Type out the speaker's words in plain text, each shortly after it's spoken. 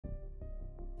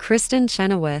Kristin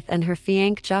Chenoweth and her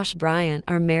fiancé Josh Bryant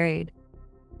are married.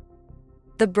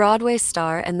 The Broadway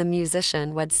star and the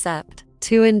musician wed Sept.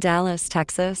 2 in Dallas,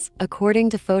 Texas, according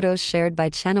to photos shared by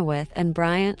Chenoweth and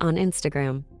Bryant on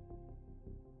Instagram.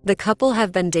 The couple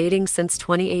have been dating since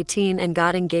 2018 and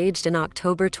got engaged in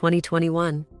October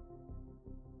 2021.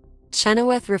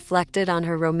 Chenoweth reflected on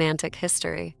her romantic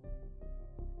history,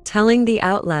 telling the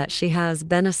outlet she has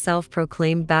been a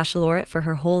self-proclaimed bachelorette for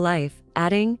her whole life,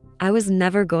 adding, "I was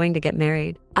never going to get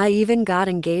married. I even got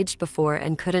engaged before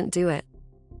and couldn't do it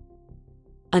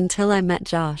until I met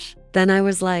Josh. Then I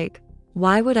was like,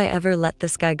 why would I ever let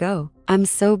this guy go? I'm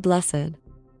so blessed."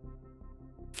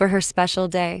 For her special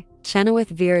day, Chenoweth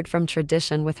veered from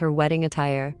tradition with her wedding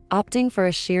attire, opting for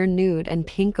a sheer nude and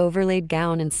pink overlaid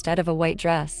gown instead of a white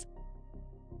dress.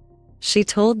 She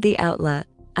told the outlet,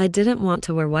 "I didn't want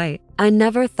to wear white. I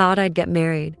never thought I'd get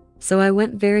married, so I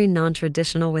went very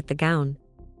non-traditional with the gown.